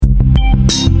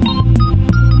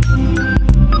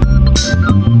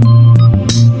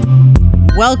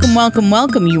Welcome, welcome,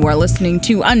 welcome. You are listening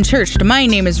to Unchurched. My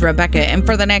name is Rebecca, and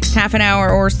for the next half an hour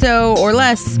or so or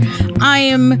less, I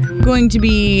am going to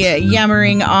be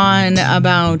yammering on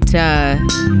about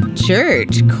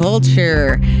church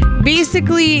culture.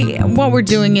 Basically, what we're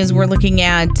doing is we're looking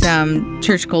at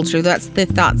church culture. That's the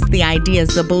thoughts, the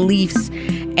ideas, the beliefs,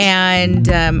 and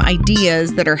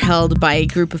ideas that are held by a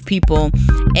group of people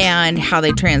and how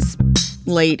they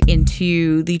translate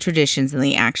into the traditions and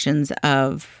the actions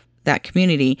of that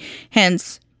community,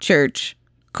 hence church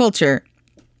culture.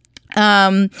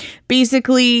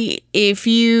 Basically,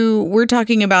 we're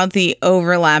talking about the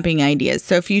overlapping ideas.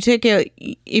 So if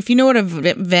you know what a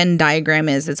Venn diagram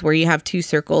is, it's where you have two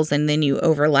circles and then you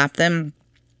overlap them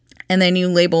and then you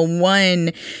label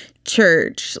one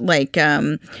church, like,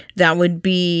 that would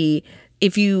be,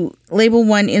 if you label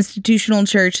one institutional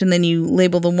church and then you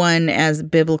label the one as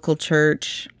biblical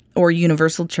church or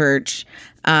universal church,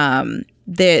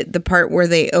 the part where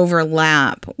they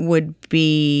overlap would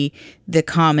be the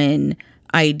common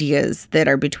ideas that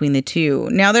are between the two.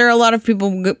 Now, there are a lot of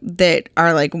people that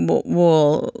are like,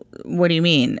 well, what do you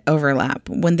mean overlap?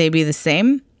 Wouldn't they be the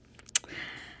same?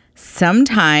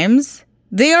 Sometimes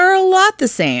they are a lot the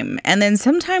same, and then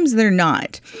sometimes they're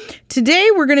not. Today,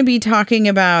 we're going to be talking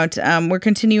about, we're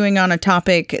continuing on a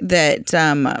topic that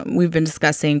we've been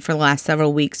discussing for the last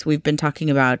several weeks. We've been talking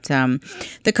about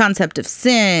the concept of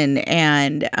sin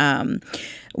and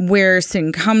where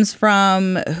sin comes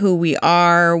from, who we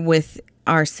are with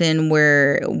our sin,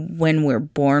 when we're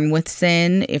born with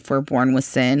sin, if we're born with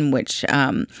sin, which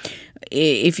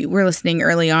if you were listening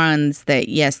early on,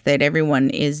 that everyone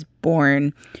is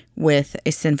born with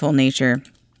a sinful nature.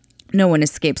 No one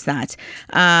escapes that.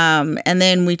 And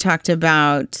then we talked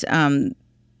about,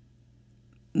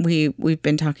 we've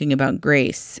been talking about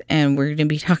grace, and we're going to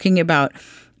be talking about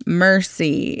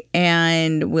mercy,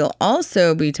 and we'll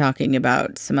also be talking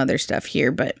about some other stuff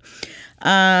here, but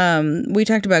we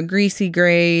talked about greasy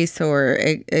grace or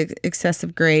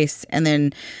excessive grace,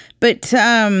 and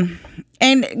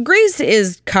grace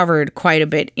is covered quite a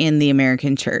bit in the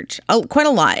American church. Quite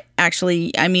a lot,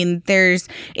 actually. I mean,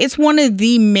 it's one of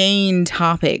the main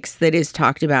topics that is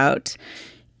talked about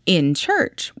in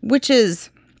church, which is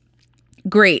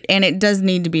great, and it does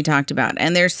need to be talked about.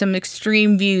 And there's some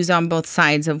extreme views on both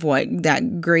sides of what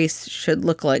that grace should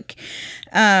look like.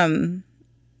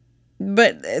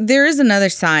 But there is another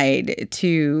side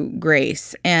to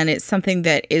grace, and it's something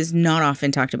that is not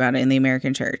often talked about in the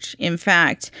American church. In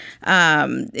fact,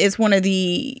 it's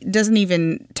doesn't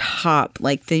even top,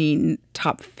 like, the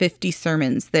top 50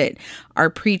 sermons that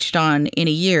are preached on in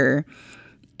a year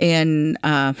in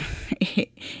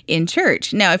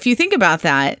church. Now, if you think about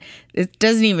that, it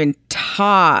doesn't even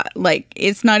top, like,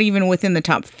 it's not even within the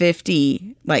top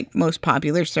 50, like, most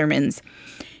popular sermons.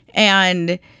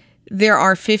 And there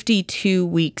are 52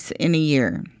 weeks in a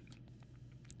year,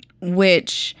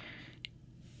 which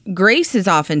grace is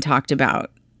often talked about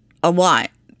a lot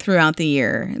throughout the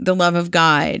year. The love of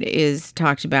God is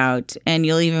talked about, and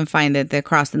you'll even find that the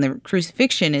cross and the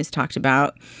crucifixion is talked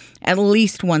about at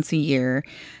least once a year,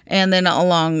 and then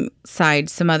alongside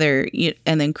some other,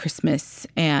 and then Christmas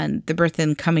and the birth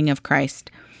and coming of Christ.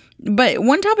 But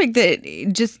one topic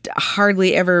that just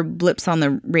hardly ever blips on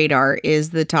the radar is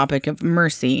the topic of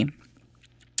mercy.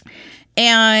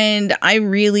 And it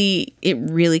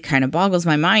really kind of boggles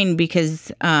my mind, because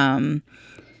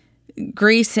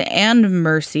grace and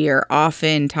mercy are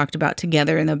often talked about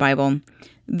together in the Bible.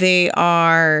 They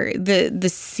are the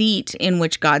seat in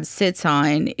which God sits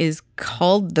on is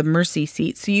called the mercy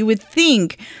seat. So you would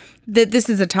think that this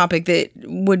is a topic that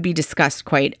would be discussed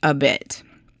quite a bit.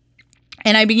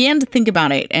 And I began to think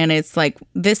about it, and it's like,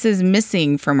 this is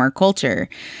missing from our culture,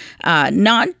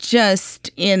 not just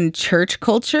in church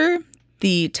culture,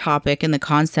 the topic and the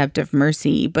concept of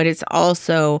mercy, but it's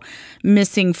also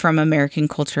missing from American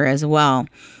culture as well.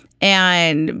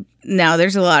 And now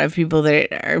there's a lot of people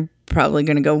that are probably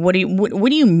going to go, what do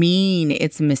you mean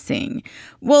it's missing?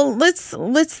 Well,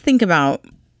 let's think about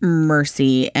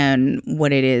mercy and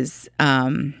what it is,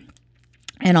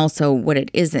 and also what it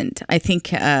isn't. I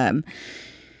think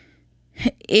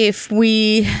if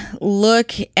we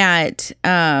look at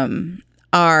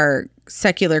our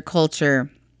secular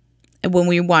culture, when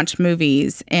we watch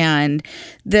movies, and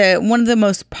one of the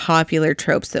most popular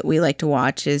tropes that we like to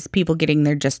watch is people getting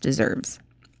their just deserves.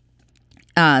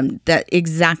 that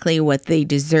exactly what they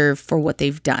deserve for what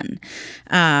they've done.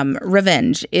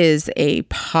 Revenge is a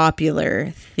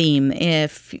popular theme.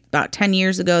 If about 10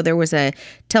 years ago, there was a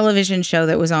television show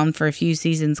that was on for a few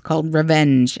seasons called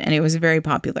Revenge, and it was very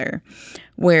popular,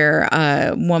 where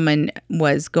a woman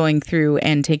was going through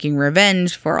and taking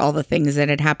revenge for all the things that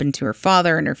had happened to her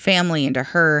father and her family and to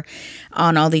her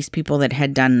on all these people that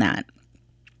had done that.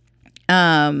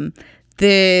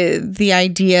 The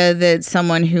idea that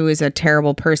someone who is a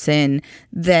terrible person,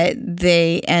 that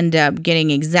they end up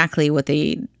getting exactly what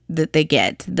they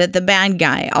get, that the bad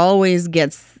guy always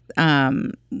gets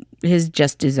his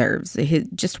just deserves,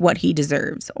 just what he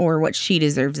deserves or what she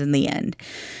deserves in the end.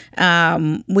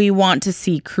 We want to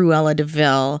see Cruella de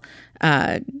Vil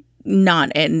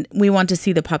and we want to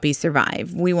see the puppy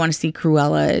survive. We want to see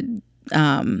Cruella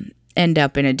end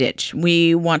up in a ditch.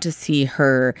 We want to see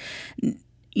her,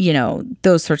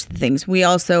 those sorts of things. We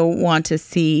also want to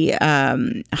see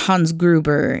Hans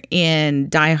Gruber in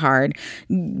Die Hard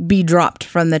be dropped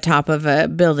from the top of a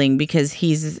building because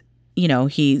he's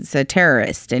a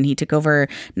terrorist and he took over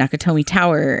Nakatomi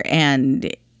Tower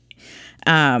and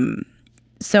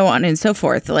so on and so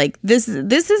forth. Like this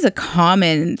is a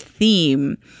common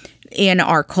theme in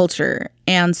our culture.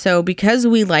 And so because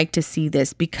we like to see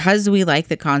this, because we like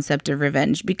the concept of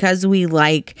revenge, because we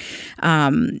like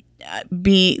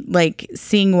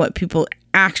seeing what people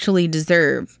actually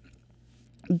deserve,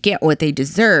 get what they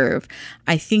deserve,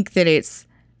 I think that it's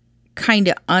kind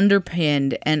of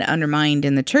underpinned and undermined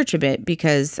in the church a bit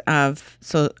because of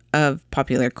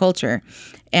popular culture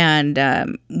and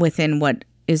within what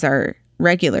is our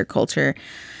regular culture.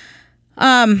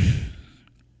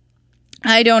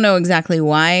 I don't know exactly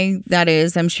why that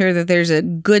is. I'm sure that there's a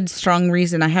good, strong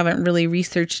reason. I haven't really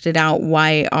researched it out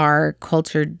why our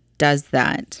culture does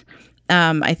that.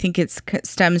 I think it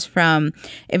stems from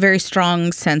a very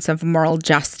strong sense of moral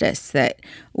justice, that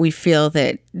we feel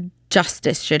that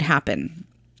justice should happen.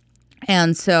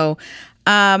 And so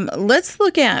we're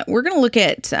going to look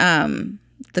at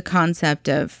the concept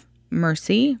of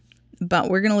mercy,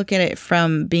 but we're going to look at it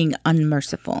from being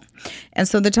unmerciful. And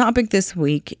so the topic this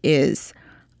week is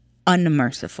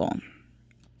unmerciful.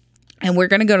 And we're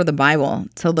going to go to the Bible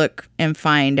to look and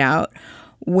find out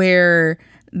where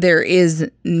there is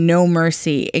no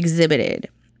mercy exhibited.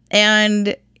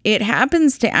 And it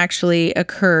happens to actually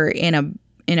occur in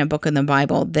a book in the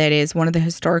Bible that is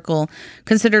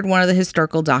considered one of the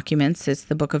historical documents. It's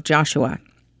the book of Joshua.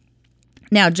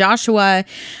 Now, Joshua,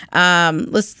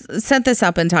 let's set this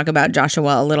up and talk about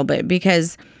Joshua a little bit,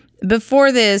 because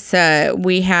before this,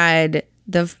 we had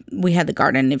the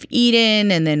Garden of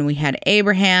Eden, and then we had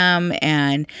Abraham,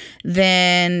 and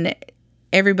then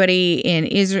everybody in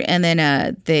Israel, and then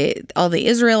all the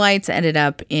Israelites ended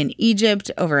up in Egypt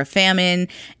over a famine,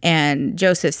 and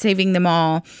Joseph saving them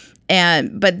all.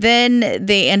 But then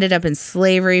they ended up in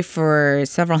slavery for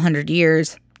several hundred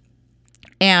years.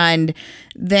 And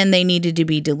then they needed to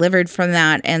be delivered from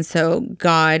that. And so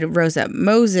God rose up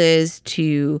Moses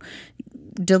to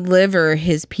deliver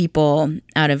his people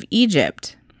out of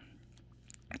Egypt.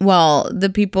 Well,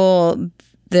 God's people,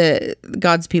 the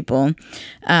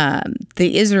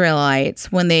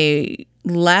Israelites, when they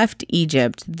left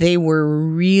Egypt, they were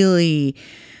really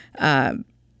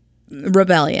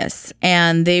rebellious,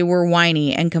 and they were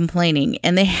whiny and complaining,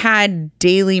 and they had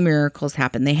daily miracles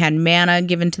happen. They had manna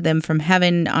given to them from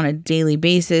heaven on a daily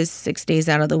basis, 6 days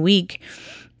out of the week.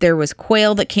 There was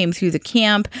quail that came through the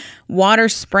camp. Water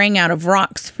sprang out of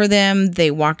rocks for them. They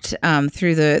walked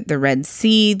through the Red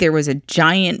Sea. There was a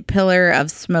giant pillar of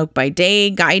smoke by day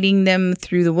guiding them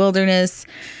through the wilderness.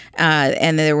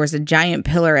 And there was a giant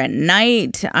pillar at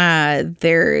night.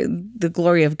 The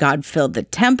glory of God filled the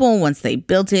temple once they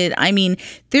built it. I mean,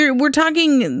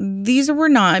 these were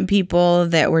not people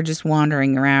that were just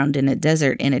wandering around in a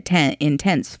desert in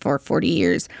tents for 40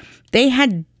 years. They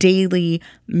had daily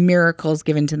miracles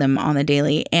given to them on the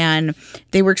daily, and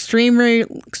they were extremely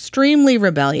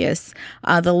rebellious.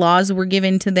 The laws were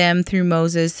given to them through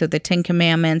Moses, so the 10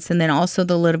 Commandments, and then also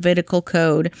the Levitical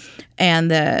Code,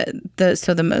 and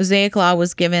so the Mosaic Law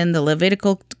was given, the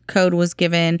Levitical Code was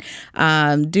given,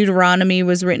 Deuteronomy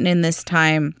was written in this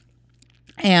time,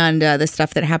 and the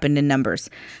stuff that happened in Numbers.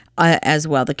 As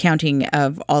well, the counting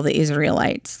of all the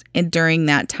Israelites during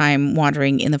that time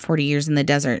wandering in the 40 years in the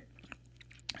desert.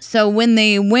 So when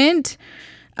they went,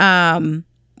 when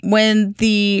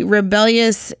the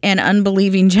rebellious and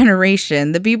unbelieving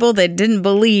generation, the people that didn't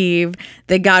believe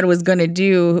that God was going to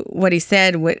do what he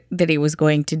said that he was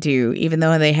going to do, even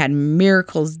though they had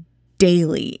miracles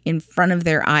daily in front of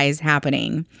their eyes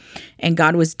happening, and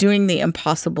God was doing the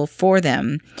impossible for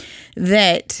them,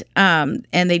 that and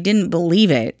they didn't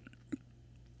believe it.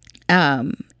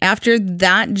 After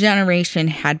that generation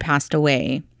had passed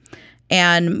away,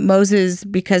 and Moses,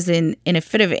 because in a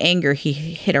fit of anger, he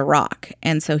hit a rock,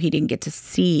 and so he didn't get to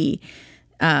see,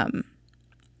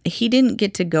 he didn't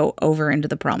get to go over into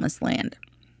the promised land.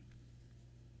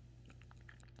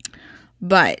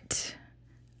 But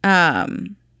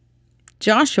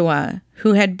Joshua,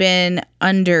 who had been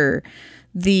under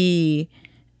the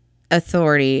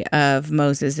authority of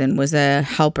Moses and was a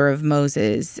helper of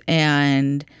Moses,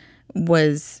 and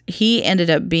he ended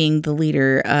up being the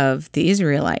leader of the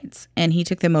Israelites, and he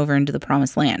took them over into the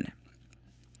promised land.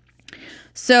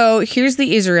 So here's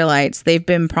the Israelites. They've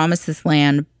been promised this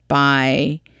land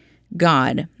by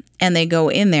God, and they go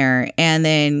in there, and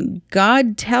then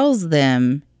God tells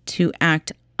them to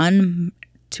act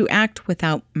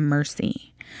without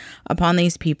mercy upon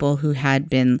these people who had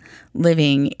been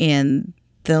living in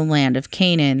the land of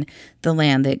Canaan, the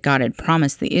land that God had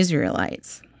promised the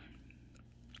Israelites.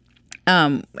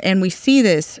 And we see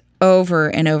this over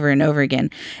and over and over again.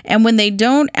 And when they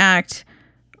don't act,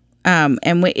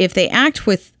 if they act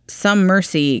with some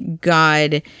mercy,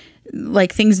 God,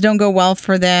 like, things don't go well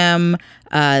for them.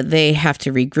 They have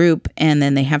to regroup, and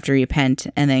then they have to repent,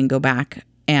 and then go back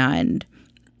and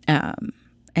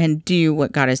do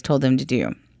what God has told them to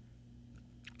do.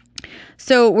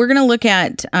 So we're going to look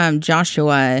at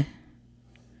Joshua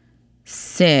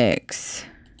 6.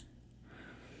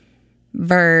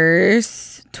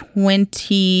 Verse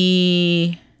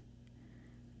 21.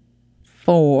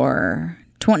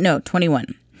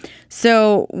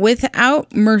 So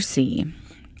without mercy,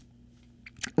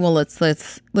 well,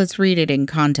 let's read it in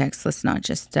context. Let's not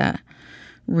just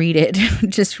read it,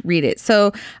 just read it.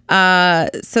 So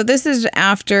this is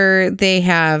after they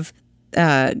have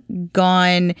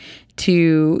gone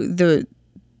to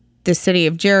the city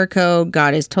of Jericho.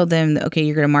 God has told them, okay,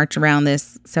 you're going to march around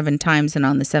this 7 times, and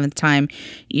on the 7th time,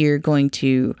 you're going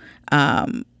to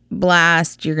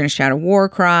blast. You're going to shout a war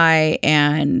cry,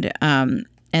 and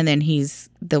then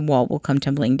the wall will come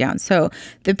tumbling down. So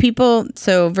the people.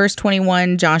 So verse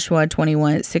 21, Joshua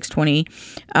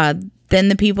 6:20. Then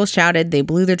the people shouted, they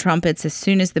blew their trumpets. As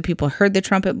soon as the people heard the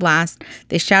trumpet blast,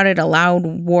 they shouted a loud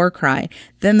war cry.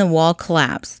 Then the wall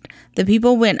collapsed. The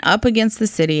people went up against the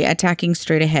city, attacking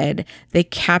straight ahead. They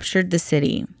captured the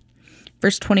city.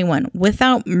 Verse 21,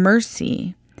 without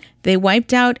mercy, they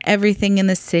wiped out everything in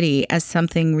the city as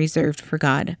something reserved for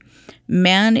God.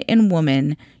 Man and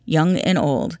woman, young and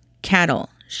old, cattle,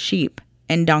 sheep,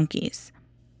 and donkeys.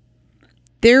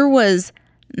 There was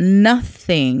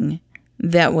nothing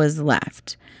that was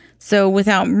left. So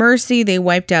without mercy, they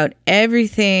wiped out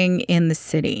everything in the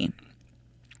city.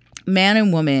 Man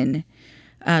and woman,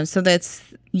 so that's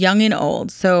young and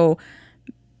old. So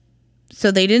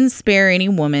they didn't spare any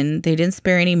woman. They didn't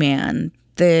spare any man.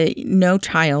 No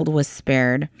child was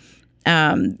spared.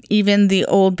 Even the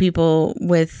old people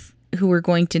who were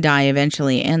going to die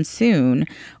eventually and soon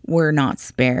were not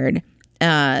spared.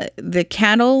 The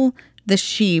cattle, the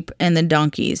sheep, and the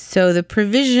donkeys. So the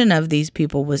provision of these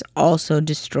people was also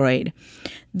destroyed.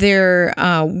 Their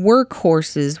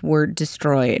workhorses were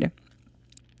destroyed.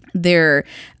 Their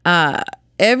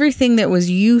everything that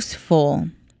was useful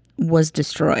was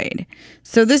destroyed.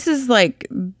 So this is like,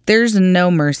 there's no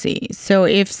mercy. So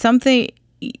even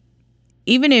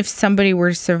if somebody were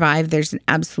to survive, there's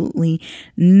absolutely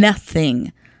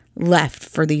nothing left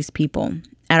for these people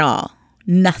at all.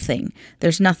 Nothing.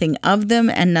 There's nothing of them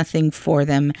and nothing for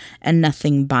them and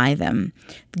nothing by them.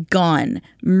 Gone.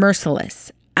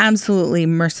 Merciless. Absolutely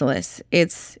merciless.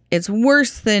 It's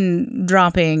worse than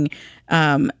dropping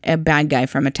a bad guy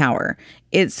from a tower.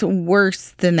 It's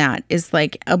worse than that. It's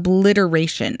like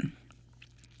obliteration.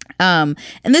 And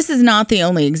this is not the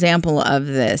only example of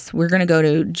this. We're going to go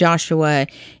to Joshua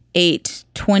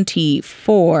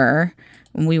 8:24.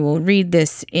 And we will read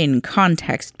this in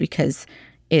context because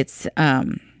it's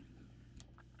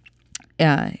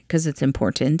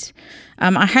important.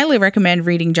 I highly recommend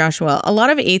reading Joshua. A lot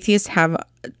of atheists have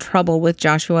trouble with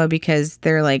Joshua because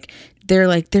they're like,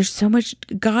 there's so much,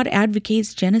 God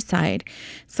advocates genocide.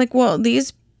 It's like, well,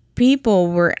 these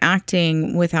people were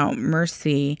acting without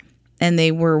mercy, and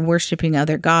they were worshiping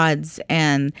other gods,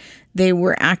 and they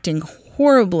were acting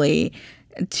horribly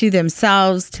to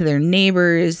themselves, to their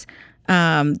neighbors.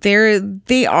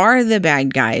 They are the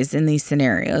bad guys in these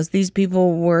scenarios. These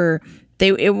people were,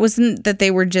 it wasn't that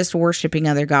they were just worshiping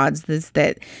other gods. It's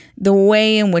that the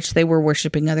way in which they were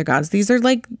worshiping other gods. These are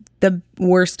like the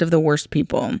worst of the worst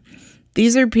people.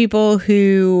 These are people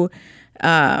who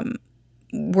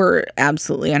were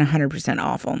absolutely 100%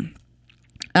 awful.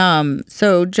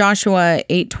 So Joshua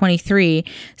 8:23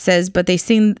 says, but they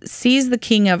seized the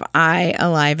king of Ai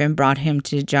alive and brought him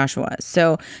to Joshua.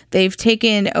 So they've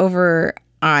taken over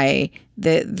Ai,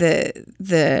 the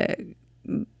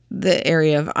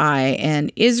area of Ai,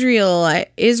 and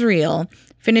Israel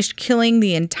finished killing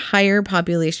the entire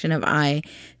population of Ai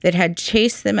that had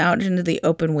chased them out into the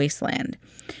open wasteland.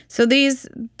 So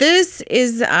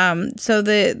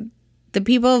the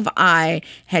people of Ai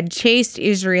had chased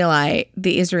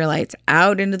the Israelites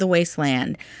out into the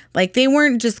wasteland. Like, they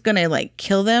weren't just going to like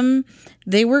kill them.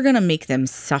 They were going to make them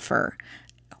suffer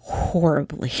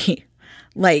horribly.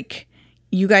 Like,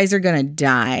 you guys are going to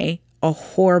die a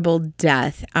horrible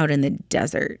death out in the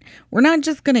desert. We're not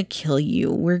just going to kill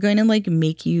you. We're going to like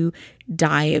make you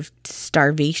die of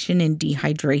starvation and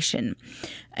dehydration.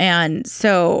 And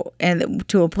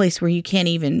to a place where you can't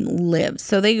even live.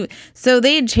 So they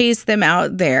had chased them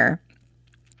out there.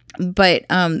 But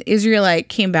Israelite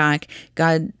came back.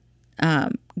 God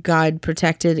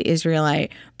protected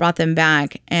Israelite, brought them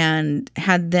back, and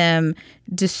had them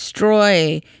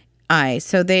destroy Ai.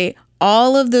 So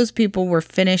all of those people were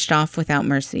finished off without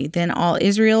mercy. Then all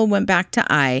Israel went back to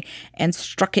Ai and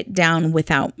struck it down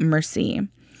without mercy.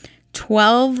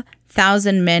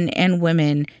 12,000 men and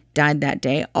women died that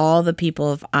day, all the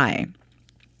people of Ai.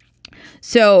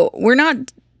 So we're not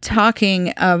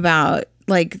talking about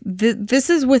like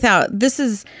this is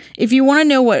if you want to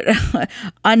know what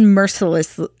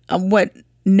unmerciless, what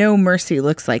no mercy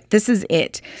looks like, this is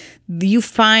it. You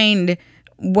find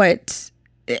what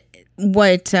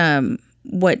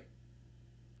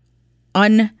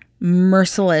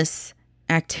unmerciless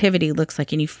activity looks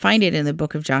like, and you find it in the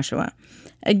book of Joshua.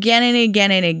 Again and again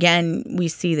and again, we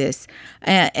see this.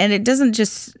 And it doesn't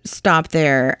just stop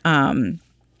there.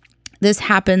 This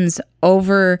happens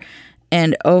over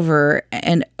and over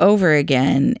and over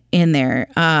again in there.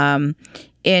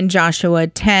 In Joshua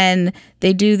 10,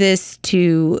 they do this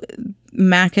to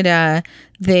Makkedah,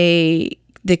 the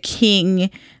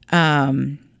king,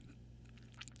 and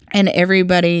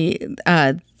everybody.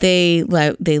 They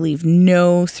leave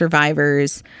no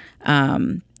survivors.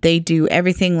 They do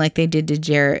everything like they did to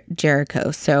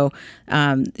Jericho. So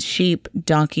sheep,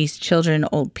 donkeys, children,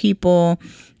 old people,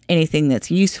 anything that's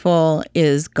useful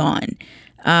is gone.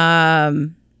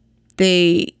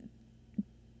 They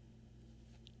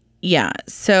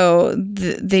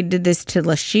did this to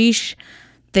Lachish.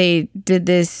 They did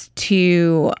this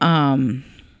to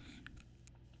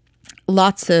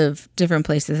lots of different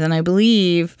places. And I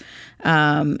believe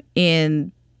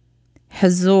in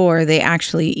Hazor, they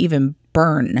actually even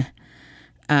burn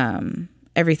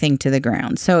everything to the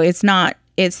ground. So it's not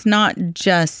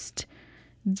just,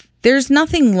 there's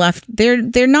nothing left.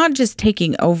 They're not just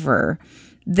taking over.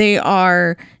 They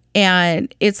are,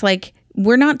 and it's like,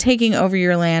 we're not taking over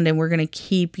your land and we're going to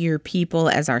keep your people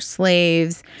as our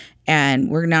slaves, and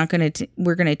we're going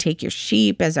to take your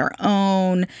sheep as our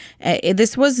own.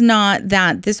 This was not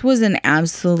that. This was an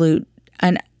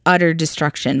utter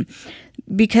destruction.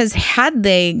 Because had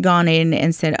they gone in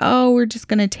and said, "Oh, we're just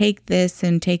going to take this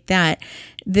and take that,"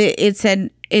 it's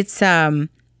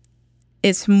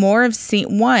more of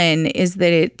one is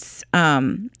that it's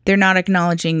they're not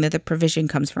acknowledging that the provision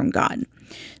comes from God.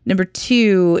 Number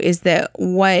two is that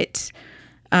what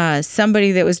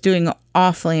somebody that was doing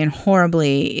awfully and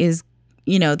horribly is,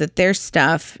 that their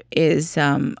stuff is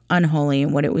unholy,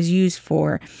 and what it was used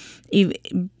for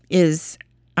is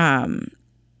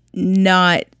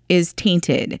is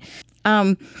tainted.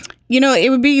 It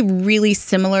would be really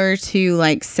similar to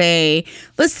let's say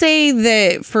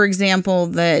that, for example,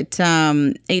 that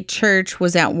a church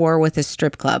was at war with a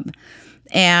strip club,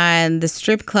 and the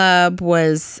strip club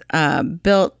was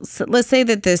built. So let's say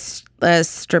that this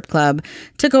strip club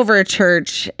took over a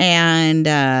church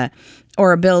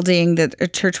or a building that a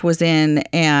church was in,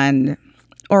 and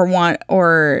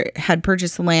or had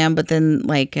purchased the land, but then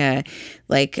like a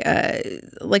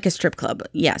strip club.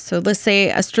 Yeah. So let's say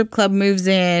a strip club moves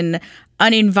in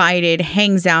uninvited,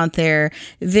 hangs out there.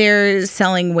 They're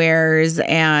selling wares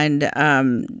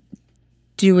and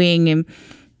doing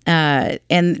and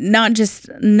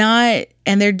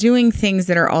they're doing things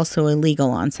that are also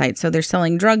illegal on site. So they're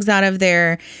selling drugs out of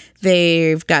there.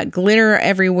 They've got glitter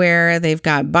everywhere. They've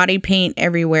got body paint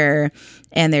everywhere,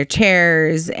 and their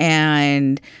chairs.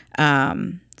 And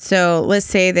so let's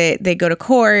say that they go to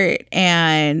court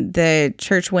and the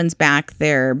church wins back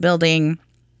their building.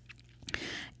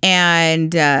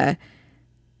 And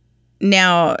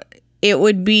now it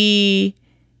would be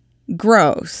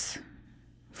gross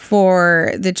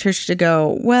for the church to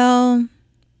go, well,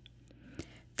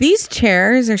 these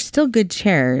chairs are still good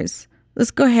chairs. let's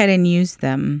go ahead and use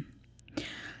them.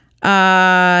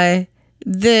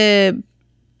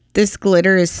 This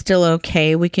glitter is still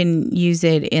okay. We can use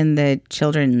it in the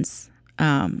children's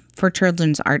for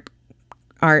children's art,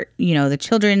 the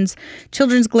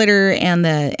children's glitter and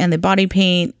the body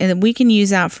paint, and we can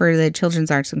use that for the children's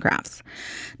arts and crafts.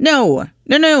 No.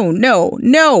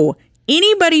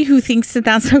 Anybody who thinks that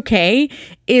that's okay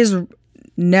is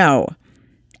no.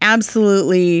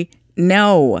 Absolutely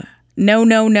no. No,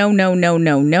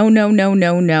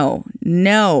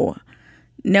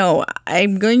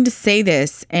 I'm going to say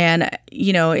this, and,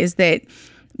 is that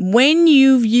when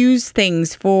you've used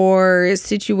things for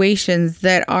situations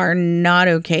that are not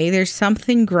okay, there's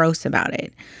something gross about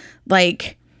it.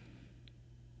 Like,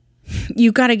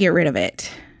 you got to get rid of it.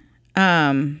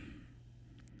 And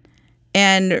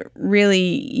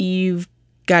really, you've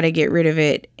got to get rid of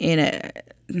it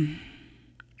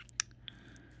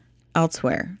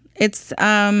elsewhere. It's,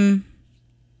 it's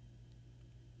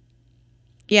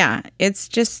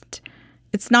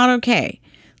not okay.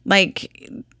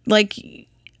 Like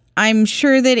I'm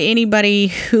sure that anybody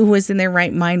who was in their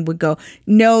right mind would go,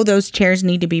 no, those chairs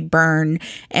need to be burned,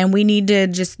 and we need to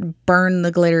just burn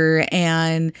the glitter,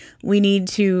 and we need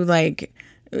to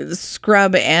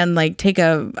scrub and take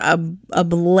a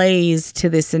blaze to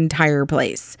this entire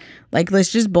place.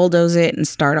 Let's just bulldoze it and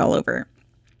start all over.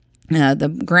 The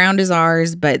ground is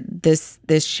ours, but this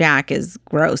shack is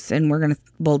gross, and we're gonna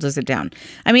bulldoze it down.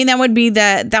 I mean, that would be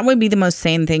the most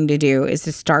sane thing to do, is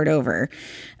to start over,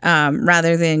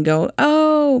 rather than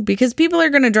go, because people are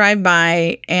gonna drive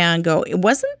by and go,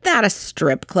 wasn't that a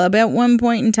strip club at one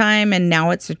point in time, and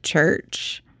now it's a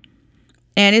church?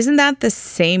 And isn't that the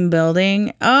same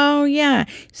building? Oh yeah.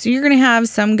 So you're gonna have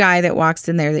some guy that walks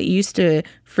in there that used to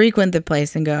frequent the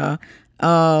place and go,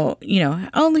 oh,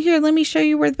 here, let me show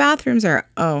you where the bathrooms are.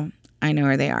 Oh, I know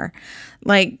where they are.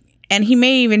 And he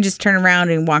may even just turn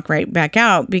around and walk right back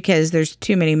out because there's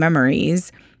too many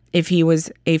memories if he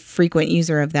was a frequent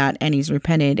user of that and he's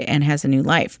repented and has a new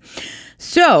life.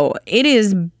 So it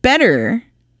is better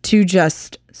to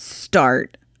just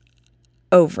start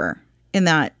over in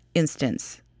that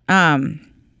instance.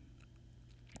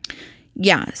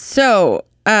 So,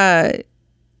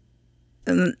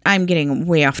 I'm getting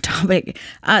way off topic.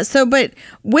 But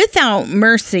without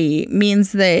mercy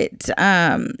means that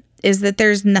is that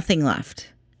there's nothing left.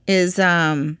 Is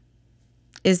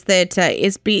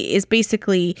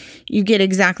basically you get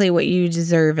exactly what you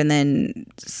deserve and then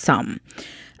some.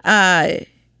 It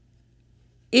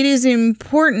is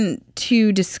important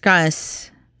to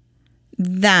discuss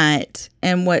that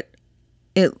and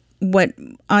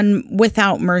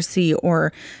without mercy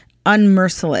or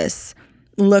unmerciless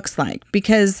looks like,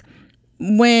 because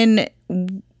when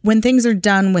things are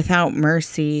done without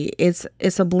mercy, it's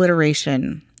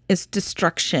obliteration, it's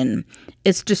destruction,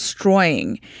 it's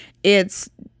destroying, it's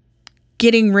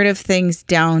getting rid of things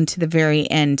down to the very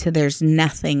end till there's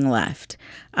nothing left.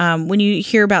 When you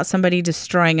hear about somebody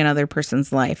destroying another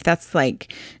person's life, that's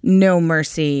no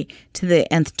mercy to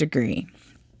the nth degree.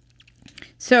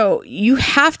 So you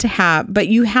have to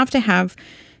have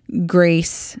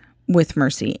grace with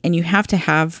mercy, and you have to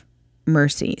have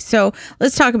mercy. So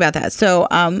let's talk about that. So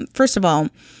first of all,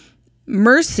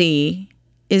 mercy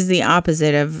is the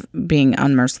opposite of being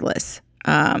unmerciless,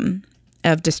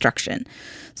 of destruction.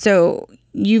 So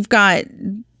you've got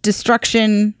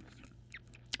destruction,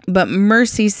 but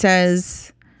mercy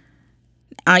says,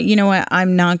 you know what?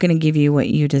 I'm not going to give you what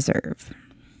you deserve.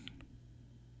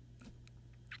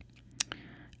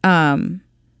 And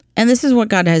this is what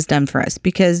God has done for us,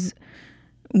 because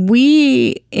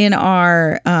we in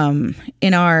our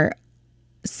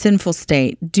sinful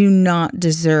state do not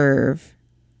deserve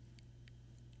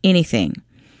anything.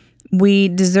 We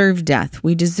deserve death.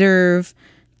 We deserve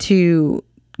to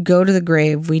go to the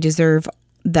grave. We deserve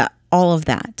all of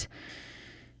that.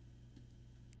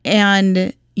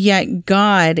 And yet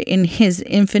God, in his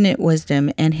infinite wisdom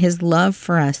and his love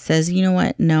for us, says, you know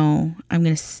what? No, I'm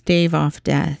going to stave off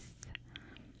death.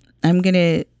 I'm going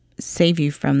to save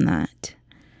you from that.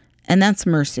 And that's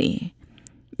mercy.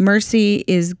 Mercy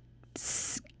is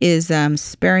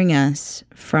sparing us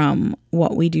from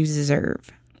what we do deserve.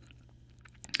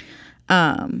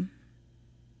 Now,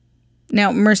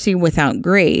 mercy without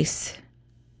grace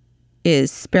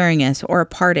is sparing us, or a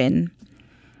pardon.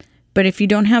 But if you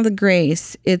don't have the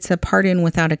grace, it's a pardon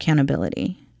without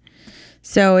accountability.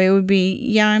 So it would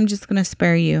be, I'm just going to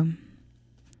spare you.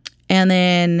 And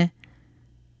then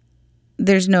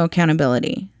there's no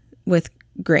accountability with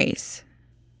grace,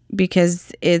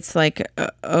 because it's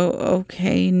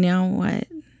okay, now what?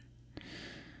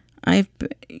 I've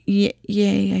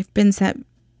been set,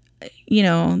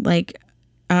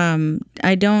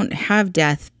 I don't have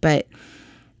death, but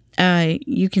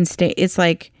you can stay. It's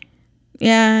like,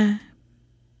 yeah,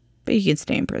 but you can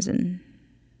stay in prison.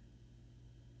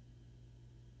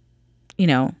 You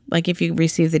know, like if you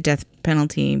receive the death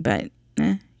penalty, but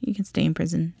you can stay in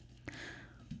prison.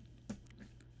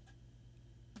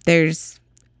 There's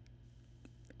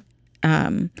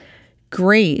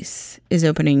grace is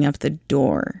opening up the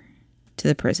door to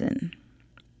the prison.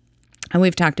 And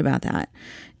we've talked about that,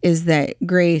 is that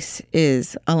grace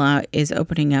is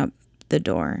opening up the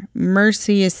door.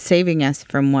 Mercy is saving us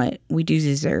from what we do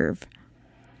deserve.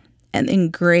 And then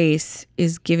grace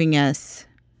is giving us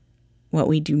what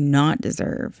we do not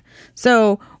deserve.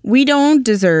 So we don't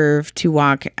deserve to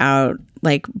walk out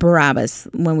like Barabbas,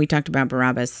 when we talked about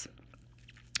Barabbas.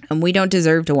 And we don't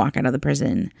deserve to walk out of the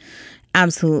prison.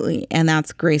 Absolutely. And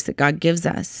that's grace that God gives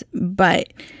us.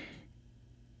 But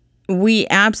we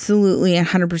absolutely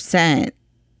 100%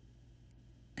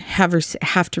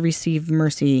 have to receive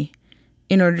mercy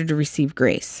in order to receive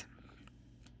grace.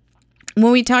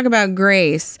 When we talk about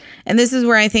grace, and this is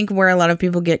where I think where a lot of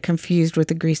people get confused with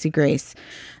the greasy grace,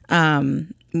 or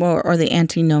the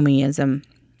antinomianism,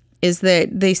 is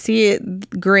that they see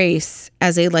grace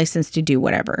as a license to do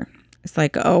whatever. It's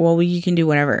like, oh, well, you can do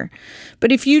whatever.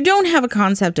 But if you don't have a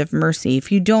concept of mercy,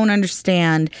 if you don't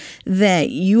understand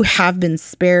that you have been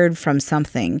spared from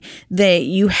something, that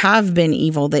you have been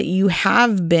evil, that you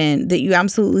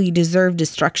absolutely deserve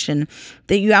destruction,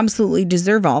 that you absolutely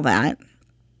deserve all that,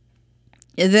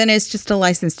 then it's just a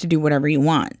license to do whatever you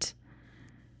want.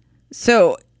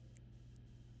 So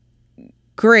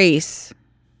grace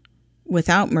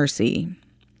without mercy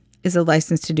is a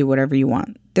license to do whatever you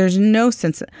want. There's no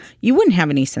sense, you wouldn't have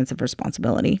any sense of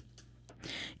responsibility.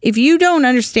 If you don't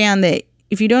understand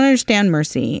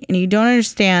mercy, and you don't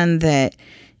understand that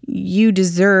you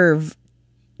deserve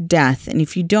death, and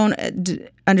if you don't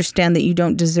understand that you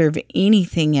don't deserve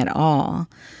anything at all,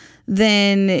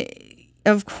 then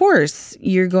of course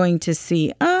you're going to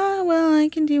see, well, I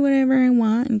can do whatever I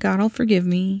want and God will forgive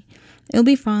me. It'll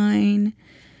be fine.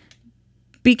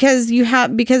 Because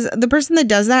the person that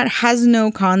does that has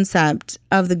no concept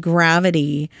of the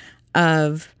gravity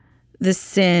of the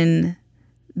sin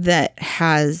that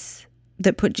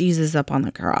put Jesus up on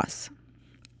the cross.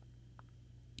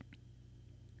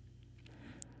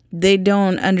 They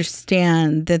don't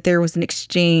understand that there was an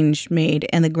exchange made,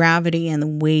 and the gravity and the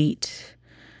weight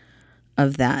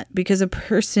of that. Because a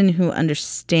person who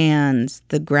understands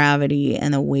the gravity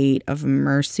and the weight of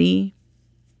mercy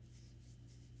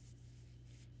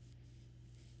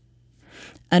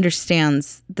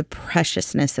understands the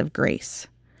preciousness of grace.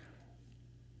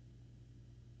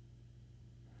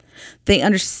 They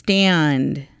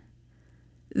understand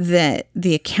that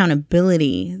the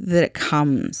accountability that it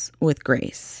comes with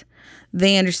grace.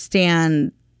 They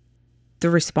understand the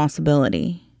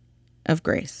responsibility of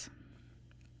grace.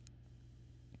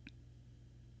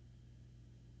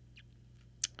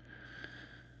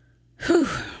 Whew.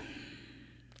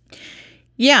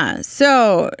 Yeah,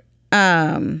 so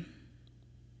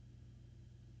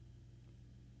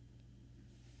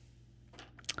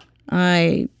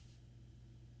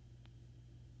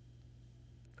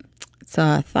it's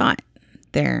a thought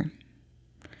there.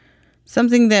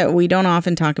 Something that we don't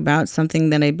often talk about, something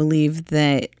that I believe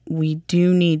that we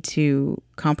do need to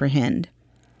comprehend.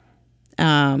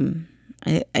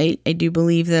 I do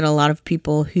believe that a lot of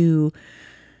people who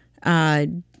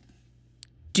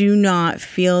do not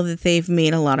feel that they've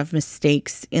made a lot of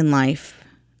mistakes in life,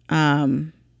 a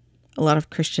lot of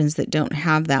Christians that don't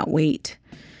have that weight,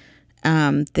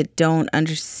 that don't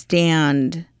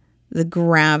understand the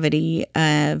gravity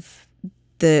of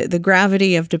the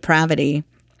gravity of depravity,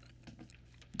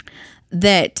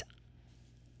 that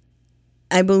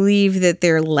I believe that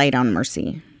they're light on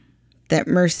mercy. That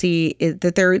mercy is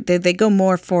that they go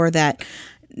more for that.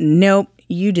 Nope,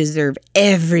 you deserve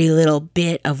every little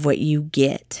bit of what you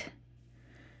get.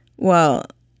 Well,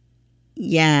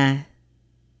 yeah,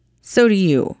 so do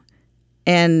you.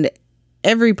 And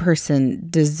every person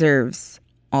deserves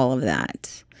all of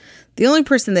that. The only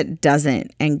person that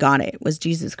doesn't and got it was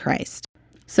Jesus Christ.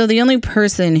 So the only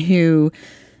person who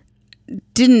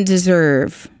didn't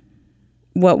deserve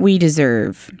what we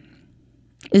deserve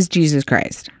is Jesus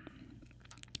Christ.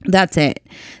 That's it.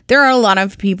 There are a lot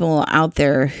of people out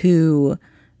there who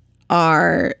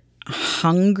are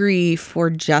hungry for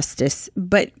justice,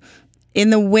 but in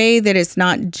the way that it's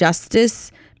not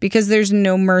justice, because there's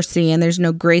no mercy and there's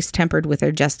no grace tempered with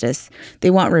their justice.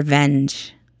 They want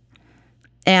revenge.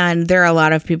 And there are a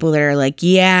lot of people that are like,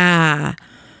 yeah,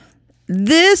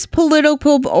 this political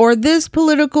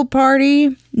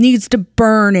party needs to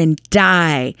burn and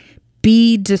die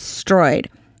be destroyed.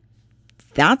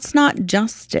 That's not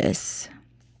justice.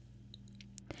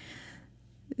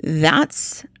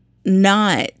 That's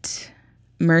not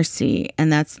mercy,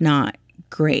 and that's not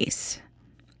grace.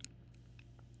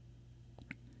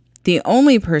 The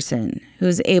only person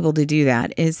who's able to do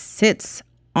that sits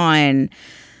on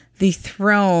the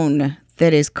throne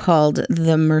that is called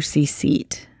the mercy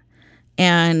seat.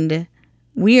 And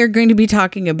we are going to be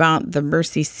talking about the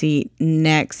mercy seat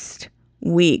next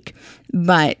week.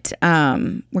 But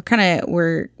we're kind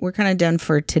of done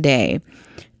for today,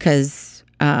 because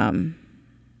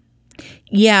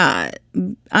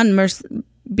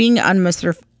being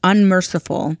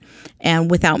unmerciful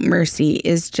and without mercy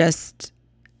is just,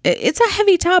 it's a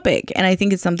heavy topic, and I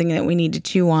think it's something that we need to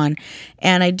chew on.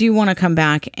 And I do want to come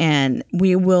back, and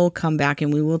we will come back,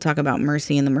 and we will talk about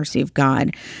mercy and the mercy of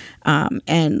God.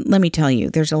 And let me tell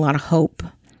you, there's a lot of hope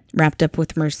wrapped up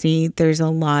with mercy. There's a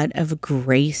lot of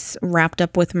grace wrapped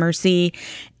up with mercy,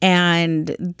 and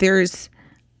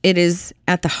it is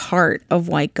at the heart of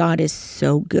why God is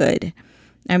so good.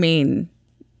 I mean,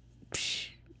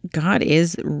 God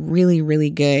is really,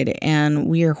 really good, and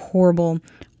we are horrible,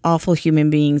 awful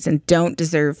human beings and don't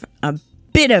deserve a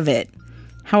bit of it.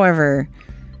 However,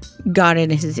 God in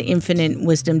his infinite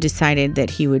wisdom decided that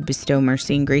he would bestow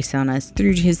mercy and grace on us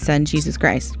through his son, Jesus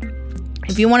Christ.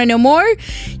 If you want to know more,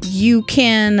 you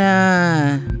can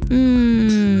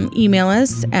email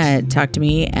us at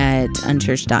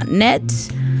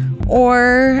talktome@unchurched.net,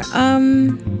 or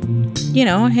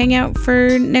hang out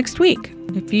for next week.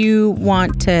 If you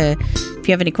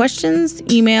have any questions,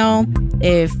 email.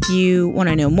 If you want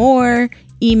to know more,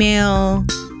 email,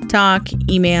 talk,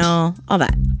 email, all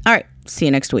that. All right. See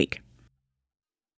you next week.